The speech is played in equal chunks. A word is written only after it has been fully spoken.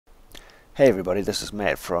Hey everybody, this is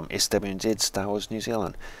Matt from SWNZ Star Wars New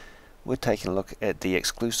Zealand. We're taking a look at the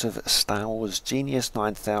exclusive Star Wars Genius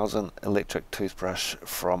 9000 electric toothbrush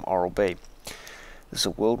from Oral-B. This is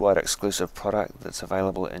a worldwide exclusive product that's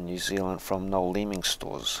available in New Zealand from Noel Leeming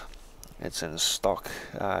stores. It's in stock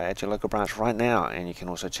at your local branch right now, and you can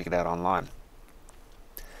also check it out online.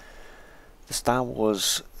 The Star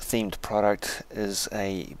Wars themed product is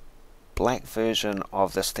a black version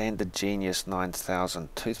of the standard Genius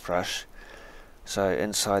 9000 toothbrush. So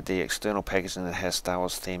inside the external packaging that has Star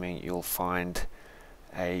Wars theming, you'll find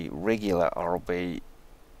a regular Oral-B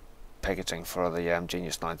packaging for the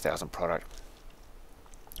Genius 9000 product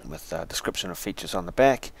with a description of features on the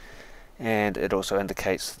back, and it also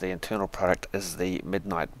indicates the internal product is the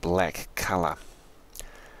midnight black color.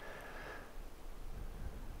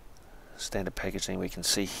 Standard packaging we can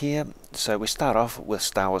see here. So we start off with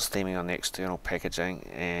Star Wars theming on the external packaging,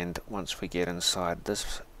 and once we get inside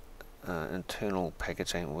this internal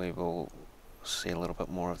packaging, we will see a little bit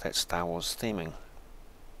more of that Star Wars theming.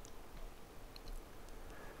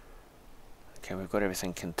 Okay, we've got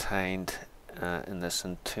everything contained in this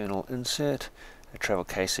internal insert, a travel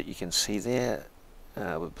case that you can see there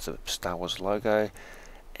with the Star Wars logo,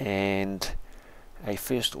 and a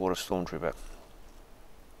First Order Stormtrooper.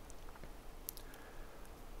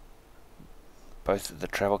 Both the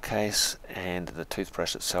travel case and the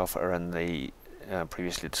toothbrush itself are in the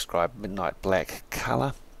previously described midnight black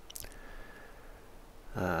color.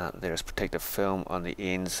 There is protective film on the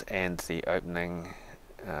ends, and the opening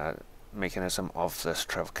mechanism of this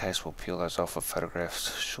travel case. We'll peel those off for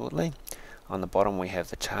photographs shortly. On the bottom we have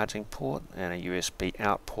the charging port and a USB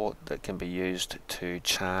out port that can be used to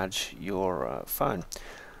charge your phone.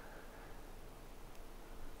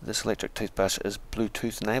 This electric toothbrush is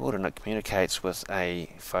Bluetooth enabled, and it communicates with a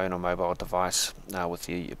phone or mobile device with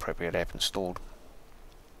the appropriate app installed.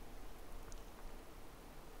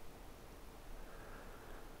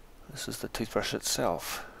 This is the toothbrush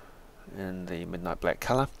itself in the midnight black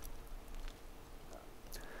color.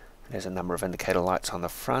 It has a number of indicator lights on the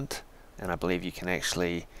front, and I believe you can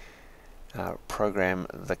actually program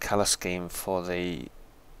the color scheme for the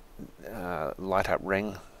light up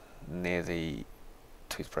ring near the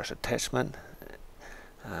toothbrush attachment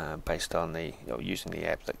based on using the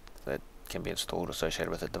app that can be installed associated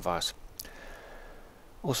with the device.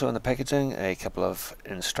 Also in the packaging, a couple of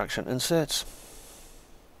instruction inserts,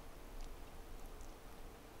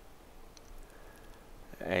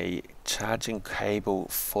 a charging cable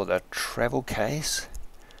for the travel case.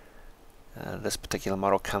 This particular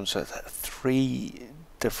model comes with 3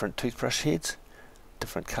 different toothbrush heads,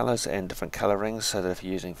 different colors and different color rings, so that if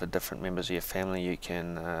you're using for different members of your family, you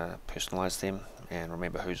can personalize them and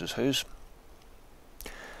remember whose is whose.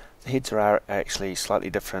 The heads are actually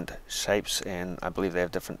slightly different shapes, and I believe they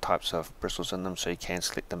have different types of bristles in them, so you can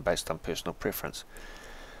select them based on personal preference.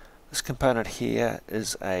 This component here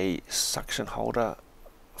is a suction holder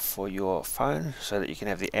for your phone, so that you can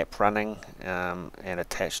have the app running and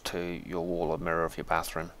attached to your wall or mirror of your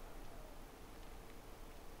bathroom.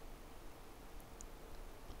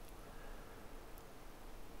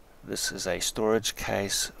 This is a storage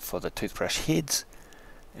case for the toothbrush heads,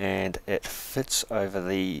 and it fits over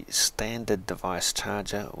the standard device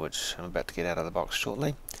charger, which I'm about to get out of the box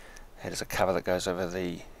shortly. It is a cover that goes over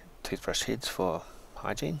the toothbrush heads for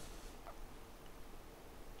hygiene.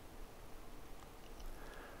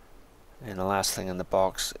 And the last thing in the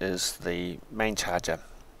box is the main charger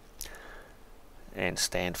and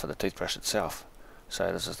stand for the toothbrush itself.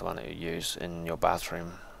 So this is the one that you use in your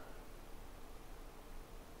bathroom.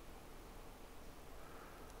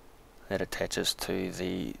 That attaches to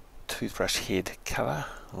the toothbrush head cover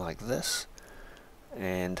like this,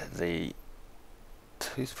 and the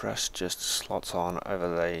toothbrush just slots on over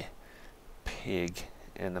the peg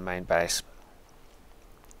in the main base.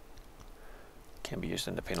 Can be used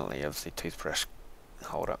independently of the toothbrush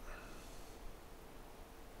holder,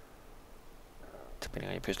 depending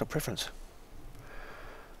on your personal preference.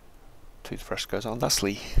 Toothbrush goes on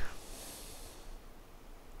thusly.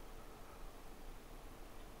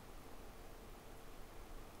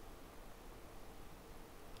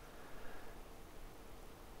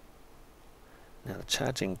 Now the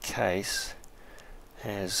charging case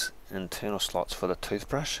has internal slots for the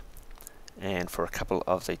toothbrush and for a couple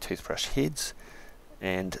of the toothbrush heads,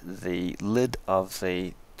 and the lid of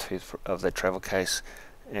the travel case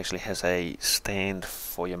actually has a stand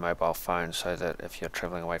for your mobile phone, so that if you're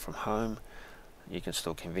traveling away from home, you can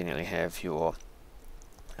still conveniently have your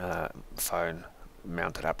phone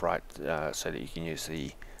mounted upright so that you can use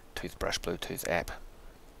the toothbrush Bluetooth app.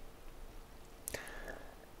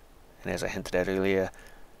 And as I hinted at earlier,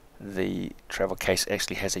 The travel case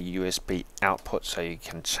actually has a USB output, so you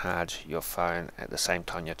can charge your phone at the same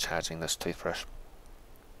time you're charging this toothbrush.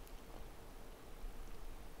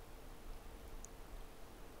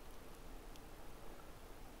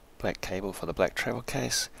 Black cable for the black travel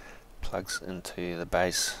case, plugs into the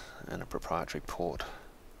base and a proprietary port.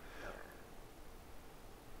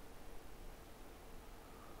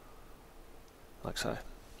 Like so.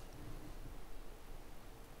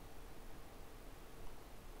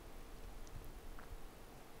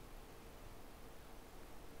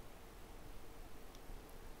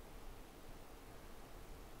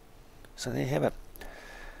 So there you have it.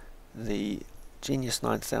 The Genius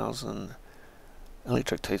 9000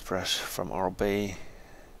 electric toothbrush from Oral-B,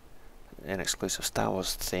 an exclusive Star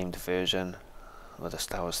Wars themed version with a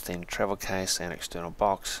Star Wars themed travel case and external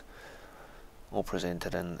box, all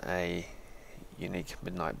presented in a unique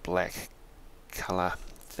midnight black colour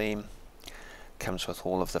theme. Comes with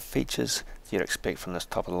all of the features you'd expect from this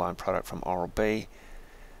top of the line product from Oral-B,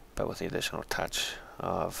 but with the additional touch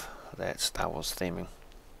of that Star Wars theming.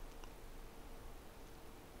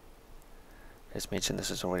 As mentioned, this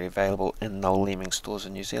is already available in Noel Leeming stores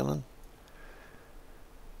in New Zealand.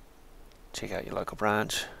 Check out your local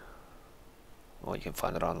branch, or you can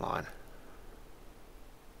find it online.